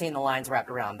remember seeing the lines wrapped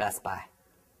around Best Buy.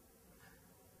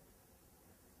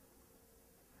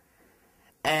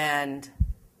 And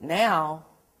now,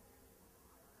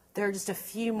 there are just a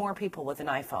few more people with an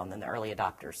iPhone than the early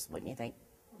adopters, wouldn't you think?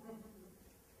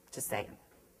 Just saying.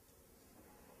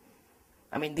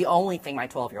 I mean, the only thing my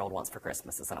 12-year-old wants for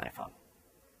Christmas is an iPhone.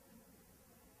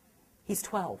 He's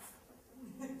 12.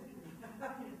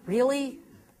 Really?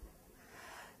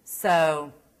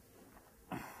 So,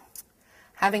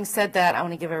 having said that, I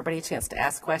want to give everybody a chance to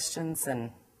ask questions,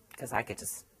 and because I could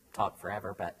just talk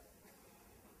forever, but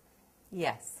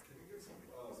yes. Can you give some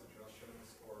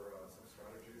suggestions or some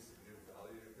strategies to give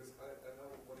value? Because I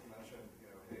know what you mentioned,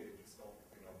 hey, just don't,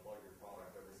 plug your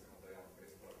product every single day on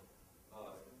Facebook.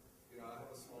 I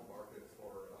have a small market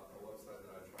for a website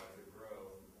that I try to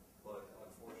grow, but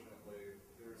unfortunately,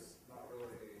 there's not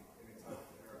really any type of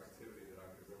interactivity that I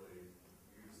could really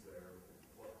use there.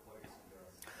 What do you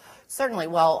suggest? Certainly.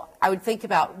 Well, I would think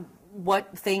about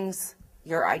what things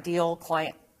your ideal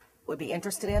client would be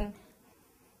interested in.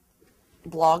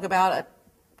 Blog about it,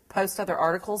 post other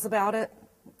articles about it.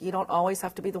 You don't always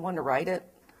have to be the one to write it.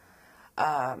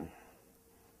 I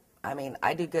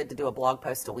do good to do a blog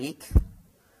post a week,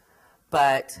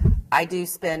 but I do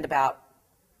spend about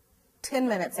 10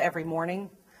 minutes every morning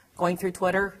going through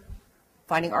Twitter,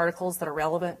 finding articles that are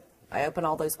relevant. I open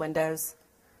all those windows.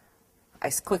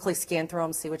 I quickly scan through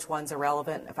them, see which ones are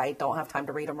relevant. If I don't have time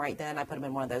to read them right then, I put them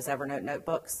in one of those Evernote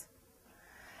notebooks.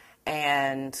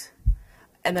 And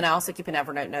then I also keep an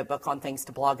Evernote notebook on things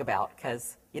to blog about,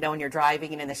 because, when you're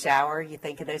driving and in the shower, you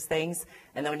think of those things,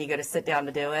 and then when you go to sit down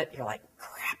to do it, you're like,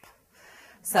 crap.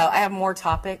 So I have more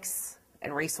topics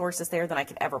and resources there than I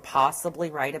could ever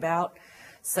possibly write about.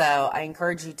 So I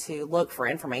encourage you to look for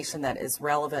information that is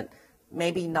relevant,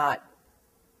 maybe not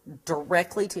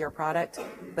directly to your product,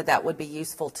 but that would be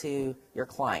useful to your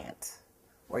client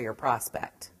or your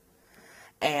prospect.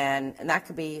 And that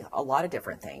could be a lot of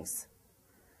different things.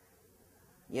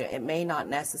 It may not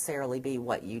necessarily be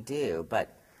what you do,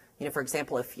 but, for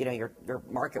example, if, your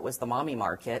market was the mommy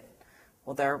market,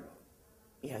 well, there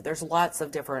you know, there's lots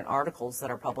of different articles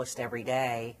that are published every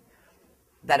day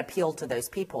that appeal to those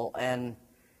people. And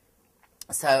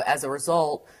so as a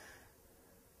result,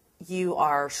 you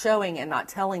are showing and not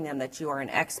telling them that you are an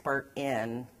expert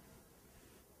in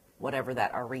whatever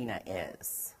that arena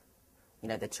is, you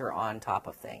know, that you're on top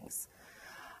of things.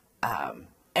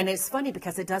 And it's funny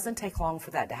because it doesn't take long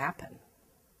for that to happen.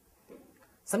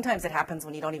 Sometimes it happens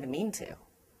when you don't even mean to.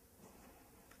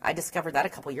 I discovered that a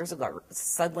couple years ago.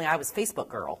 Suddenly I was Facebook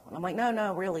girl. And I'm like,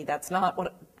 no, really, that's not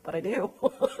what I do.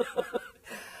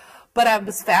 But I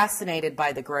was fascinated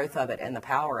by the growth of it and the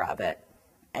power of it.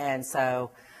 And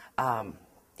so,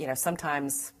 you know,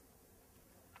 sometimes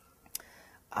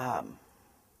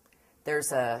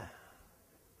there's a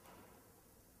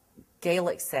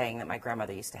Gaelic saying that my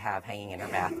grandmother used to have hanging in her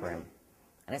bathroom.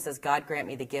 And it says, God grant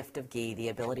me the gift of ghee, the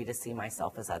ability to see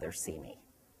myself as others see me.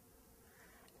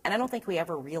 And I don't think we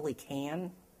ever really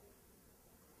can.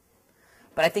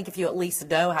 But I think if you at least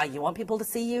know how you want people to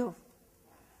see you,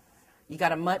 you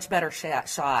got a much better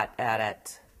shot at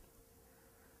it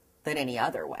than any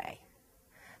other way.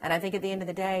 And I think at the end of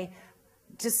the day,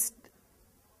 just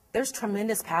there's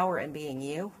tremendous power in being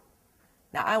you.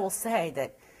 Now, I will say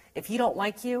that if you don't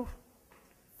like you,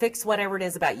 fix whatever it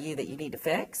is about you that you need to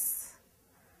fix.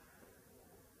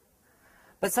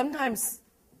 But sometimes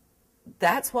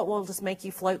that's what will just make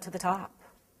you float to the top.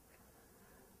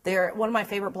 One of my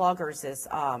favorite bloggers is,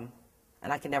 and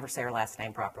I can never say her last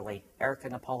name properly, Erica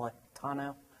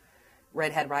Napolitano,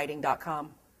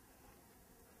 redheadwriting.com.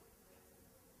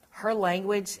 Her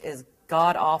language is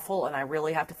god-awful, and I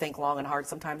really have to think long and hard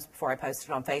sometimes before I post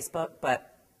it on Facebook,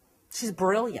 but she's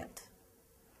brilliant.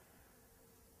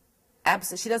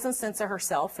 She doesn't censor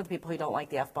herself for the people who don't like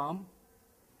the F-bomb.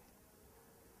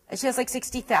 And she has like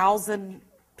 60,000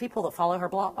 people that follow her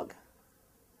blog.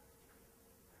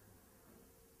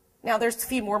 Now, there's a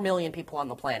few more million people on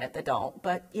the planet that don't,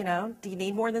 but, you know, do you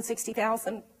need more than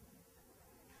 60,000?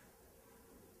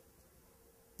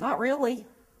 Not really.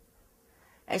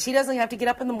 And she doesn't have to get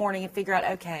up in the morning and figure out,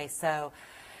 okay, so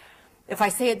if I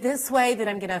say it this way, then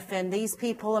I'm going to offend these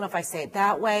people, and if I say it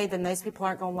that way, then those people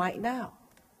aren't going to like, no.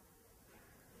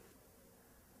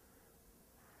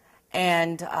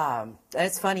 And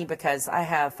it's funny because I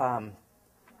have,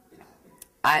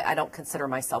 I don't consider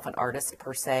myself an artist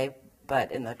per se,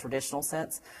 but in the traditional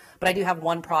sense. But I do have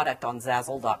one product on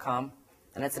Zazzle.com,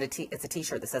 and it's a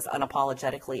T-shirt that says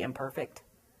unapologetically imperfect.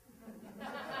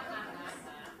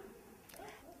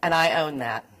 And I own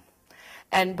that.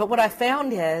 But what I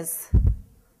found is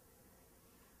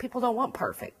people don't want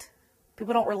perfect.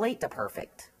 People don't relate to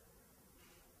perfect.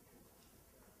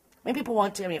 I mean, people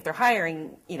want to, if they're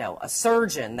hiring, you know, a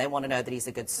surgeon, they want to know that he's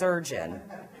a good surgeon.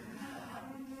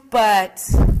 But,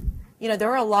 you know,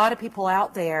 there are a lot of people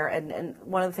out there, and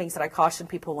one of the things that I caution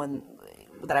people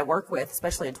that I work with,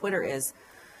 especially on Twitter, is,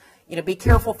 you know, be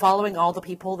careful following all the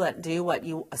people that do what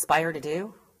you aspire to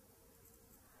do.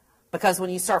 Because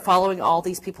when you start following all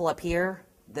these people up here,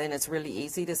 then it's really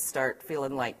easy to start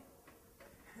feeling like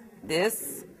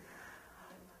this.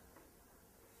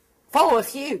 Follow a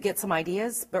few, get some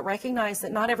ideas, but recognize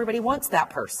that not everybody wants that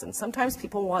person. Sometimes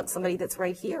people want somebody that's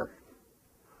right here,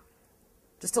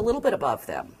 just a little bit above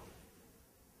them.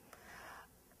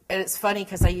 And it's funny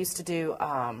because I used to do,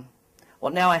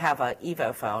 well, now I have an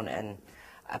Evo phone, and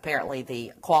apparently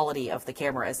the quality of the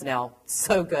camera is now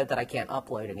so good that I can't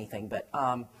upload anything. But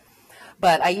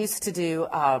I used to do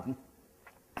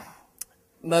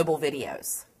mobile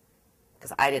videos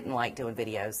because I didn't like doing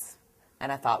videos.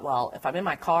 And I thought, well, if I'm in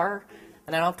my car,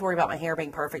 then I don't have to worry about my hair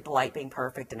being perfect, the light being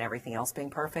perfect, and everything else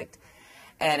being perfect.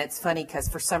 And it's funny because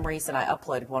for some reason I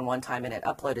uploaded one time and it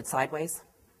uploaded sideways.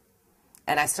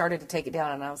 And I started to take it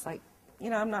down and I was like,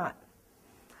 you know,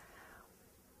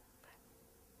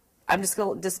 I'm just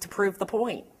going to prove the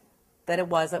point that it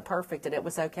wasn't perfect and it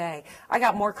was okay. I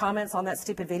got more comments on that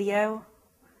stupid video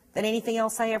than anything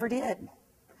else I ever did.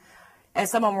 And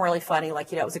some of them were really funny,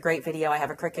 like, you know, it was a great video. I have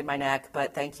a crick in my neck,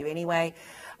 but thank you anyway.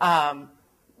 But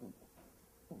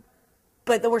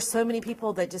there were so many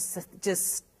people that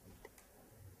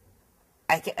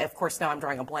of course, now I'm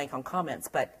drawing a blank on comments,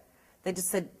 but they just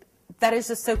said, that is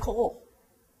just so cool.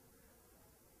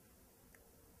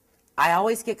 I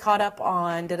always get caught up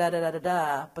on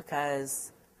da-da-da-da-da-da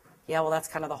because, yeah, well, that's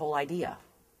kind of the whole idea.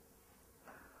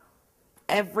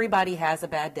 Everybody has a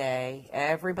bad day.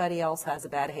 Everybody else has a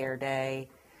bad hair day.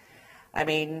 I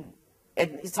mean,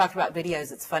 and you talk about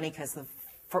videos, it's funny because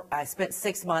I spent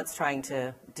 6 months trying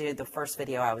to do the first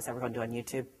video I was ever going to do on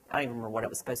YouTube. I don't even remember what it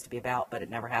was supposed to be about, but it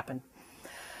never happened.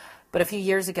 But a few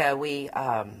years ago, we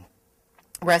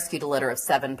rescued a litter of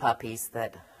 7 puppies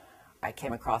that I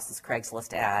came across this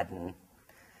Craigslist ad, and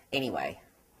Anyway,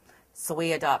 so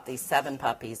we adopt these 7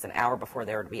 puppies an hour before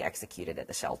they were to be executed at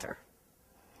the shelter.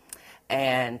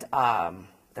 And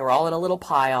they were all in a little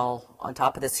pile on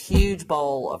top of this huge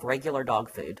bowl of regular dog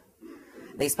food.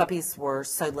 These puppies were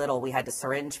so little we had to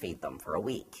syringe feed them for a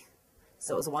week.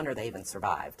 So it was a wonder they even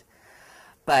survived.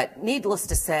 But needless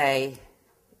to say,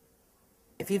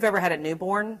 if you've ever had a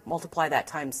newborn, multiply that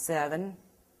times 7,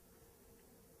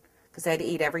 because they had to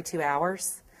eat every 2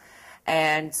 hours.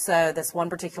 And so this one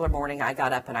particular morning, I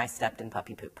got up and I stepped in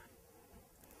puppy poop.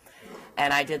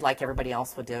 And I did like everybody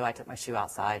else would do. I took my shoe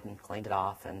outside and cleaned it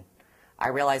off. And I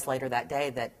realized later that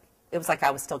day that it was like I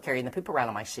was still carrying the poop around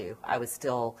on my shoe. I was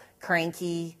still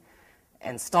cranky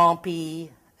and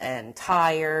stompy and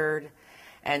tired.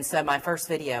 And so my first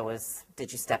video was,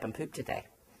 "Did you step in poop today?"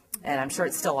 And I'm sure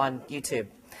it's still on YouTube.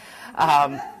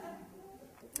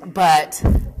 But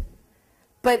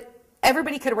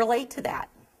everybody could relate to that.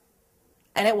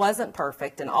 And it wasn't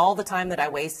perfect. And all the time that I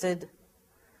wasted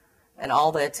and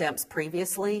all the attempts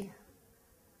previously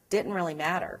didn't really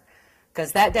matter.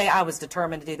 Because that day I was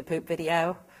determined to do the poop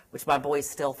video, which my boys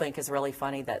still think is really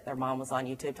funny that their mom was on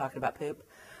YouTube talking about poop.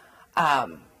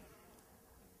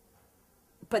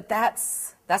 But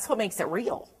that's what makes it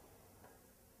real.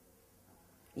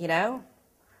 You know?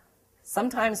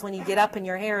 Sometimes when you get up and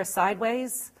your hair is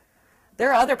sideways, there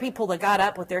are other people that got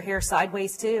up with their hair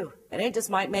sideways too. And it just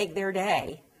might make their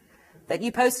day that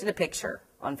you posted a picture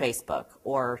on Facebook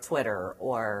or Twitter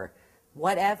or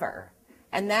whatever.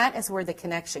 And that is where the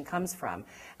connection comes from.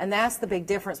 And that's the big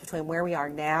difference between where we are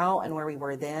now and where we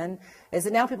were then, is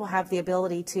that now people have the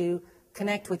ability to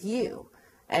connect with you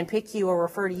and pick you or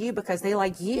refer to you because they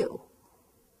like you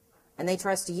and they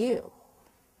trust you.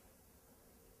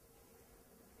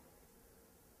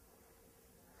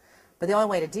 But the only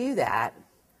way to do that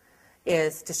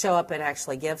is to show up and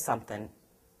actually give something.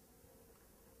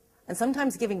 And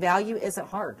sometimes giving value isn't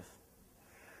hard.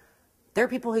 There are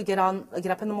people who get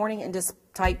up in the morning and just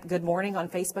type good morning on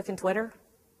Facebook and Twitter.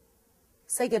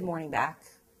 Say good morning back.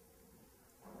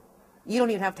 You don't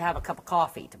even have to have a cup of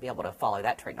coffee to be able to follow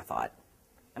that train of thought.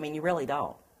 I mean, you really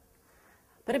don't.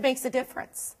 But it makes a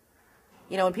difference.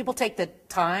 You know, when people take the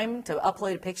time to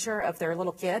upload a picture of their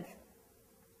little kid,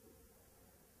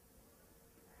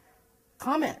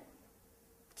 comment,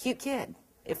 cute kid,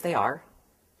 if they are,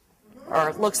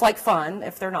 or looks like fun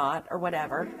if they're not, or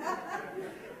whatever.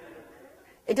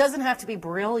 It doesn't have to be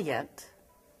brilliant,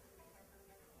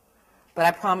 but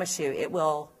I promise you it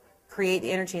will create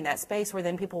the energy in that space where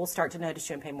then people will start to notice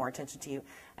you and pay more attention to you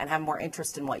and have more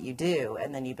interest in what you do,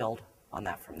 and then you build on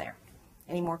that from there.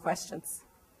 Any more questions?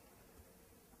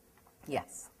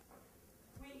 Yes.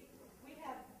 We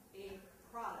have a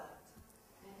product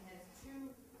and it has two,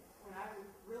 what I would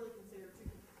really consider two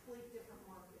complete different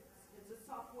markets. It's a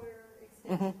software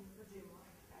extension for Joomla.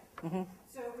 Okay?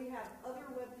 So we have other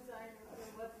web designers,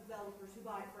 other web developers who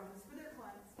buy from us for their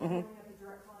clients. We only have the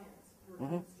direct clients who are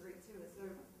coming straight to us. So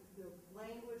the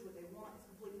language, what they want is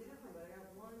completely different, but I have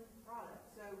one product.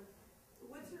 So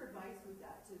what's your advice with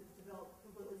that, to develop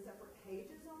completely separate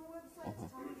pages on the website to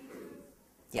talk to each of us?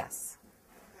 Yes.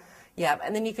 Yeah,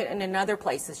 and then you can, and in other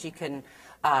places you can,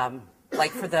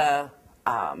 like for the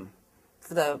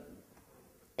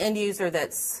end user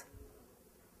that's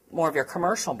more of your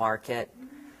commercial market,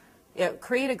 you know,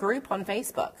 create a group on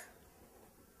Facebook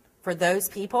for those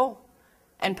people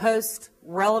and post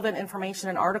relevant information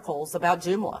and articles about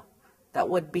Joomla that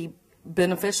would be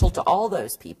beneficial to all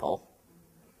those people,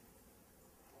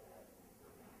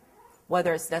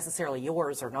 whether it's necessarily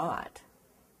yours or not.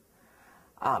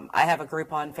 I have a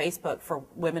group on Facebook for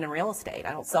women in real estate.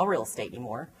 I don't sell real estate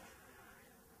anymore.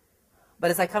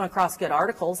 But as I come across good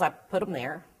articles, I put them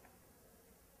there.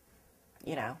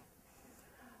 You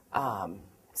know.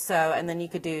 So, and then you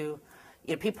could do,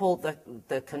 you know, people,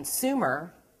 the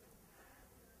consumer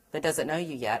that doesn't know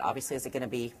you yet, obviously isn't going to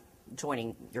be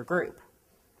joining your group.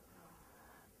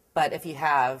 But if you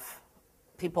have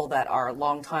people that are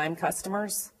longtime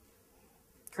customers,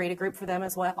 create a group for them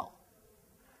as well.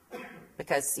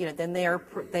 Because, you know, then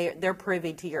they're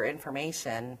privy to your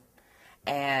information.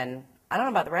 And I don't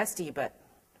know about the rest of you, but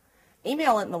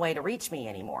email isn't the way to reach me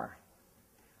anymore.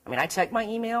 I mean, I check my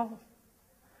email,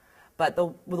 but the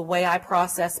way I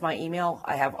process my email,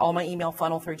 I have all my email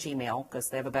funneled through Gmail because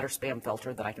they have a better spam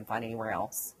filter than I can find anywhere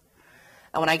else.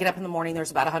 And when I get up in the morning, there's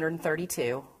about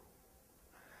 132.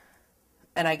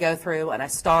 And I go through and I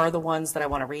star the ones that I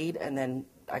want to read, and then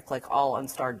I click all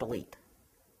unstarred delete.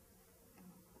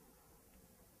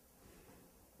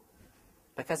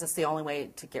 Because it's the only way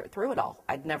to get through it all.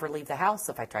 I'd never leave the house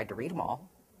if I tried to read them all.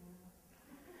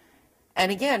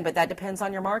 And again, but that depends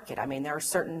on your market. I mean, there are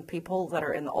certain people that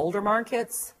are in the older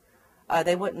markets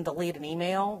They wouldn't delete an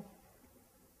email.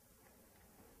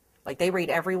 Like, they read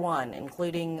every one,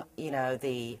 including,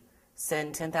 the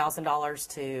send $10,000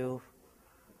 to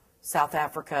South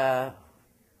Africa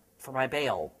for my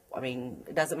bail. I mean,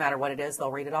 it doesn't matter what it is,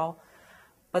 they'll read it all.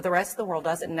 But the rest of the world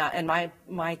doesn't. And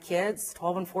my kids,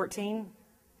 12 and 14,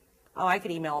 oh, I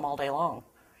could email them all day long.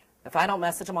 If I don't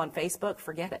message them on Facebook,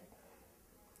 forget it.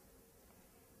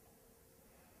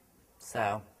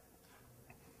 So,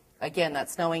 again,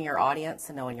 that's knowing your audience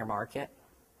and knowing your market.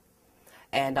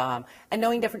 And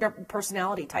knowing different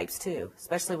personality types too,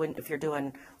 especially if you're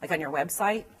doing, like on your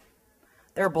website,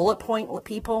 there are bullet point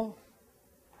people.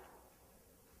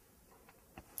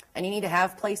 And you need to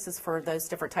have places for those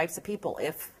different types of people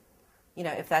if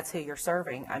that's who you're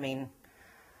serving. I mean,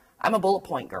 I'm a bullet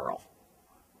point girl.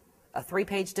 A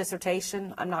 3-page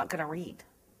dissertation, I'm not going to read.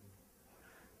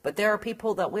 But there are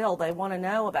people that will. They want to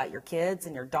know about your kids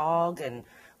and your dog and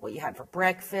what you had for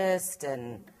breakfast.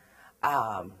 And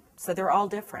so they're all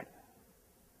different.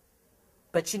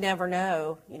 But you never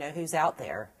know, who's out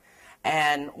there.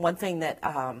 And one thing that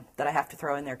I have to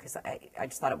throw in there, because I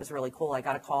just thought it was really cool, I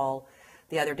got a call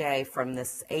the other day from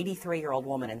this 83-year-old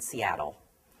woman in Seattle.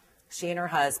 She and her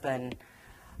husband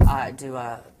they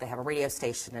have a radio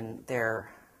station, and their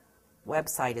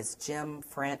website is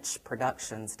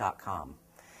jimfrenchproductions.com.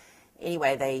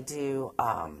 Anyway,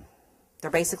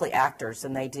 they're basically actors,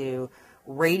 and they do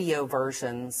radio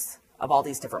versions of all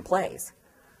these different plays.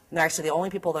 And they're actually the only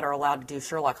people that are allowed to do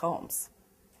Sherlock Holmes.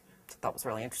 I thought it was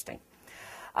really interesting.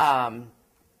 And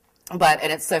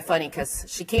it's so funny because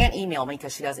she can't email me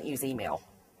because she doesn't use email.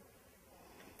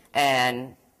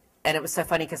 And it was so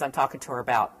funny because I'm talking to her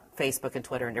about Facebook and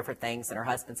Twitter and different things, and her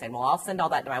husband saying, well, I'll send all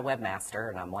that to my webmaster.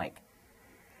 And I'm like,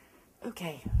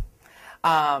 okay.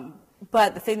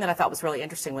 But the thing that I thought was really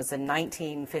interesting was in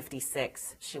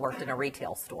 1956, she worked in a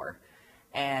retail store,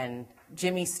 and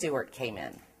Jimmy Stewart came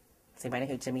in. Does anybody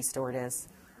know who Jimmy Stewart is?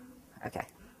 Okay.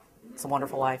 It's a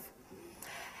Wonderful Life.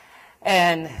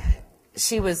 And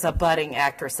she was a budding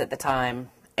actress at the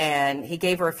time, and he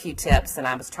gave her a few tips, and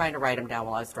I was trying to write them down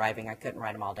while I was driving. I couldn't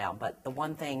write them all down. But the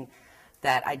one thing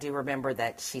that I do remember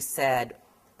that she said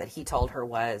that he told her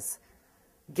was,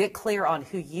 get clear on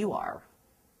who you are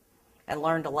and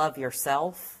learn to love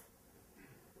yourself,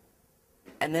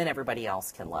 and then everybody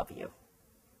else can love you.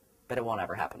 But it won't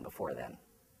ever happen before then.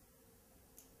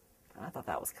 And I thought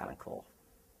that was kind of cool.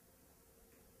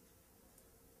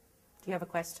 Do you have a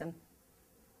question?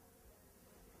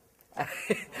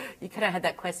 You kind of had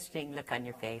that questioning look on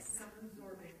your face.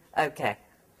 Okay.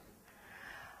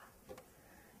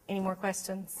 Any more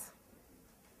questions?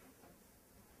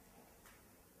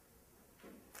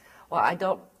 Well, I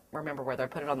don't remember whether I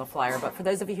put it on the flyer, but for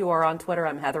those of you who are on Twitter,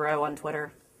 I'm Heather O on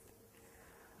Twitter.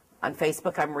 On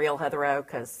Facebook, I'm Real Heather O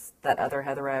because that other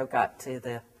Heather O got to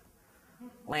the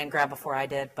land grab before I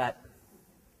did.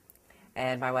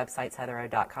 And my website's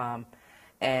heathero.com.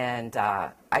 And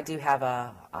I do have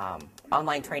a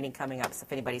online training coming up, so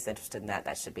if anybody's interested in that,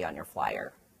 that should be on your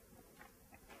flyer.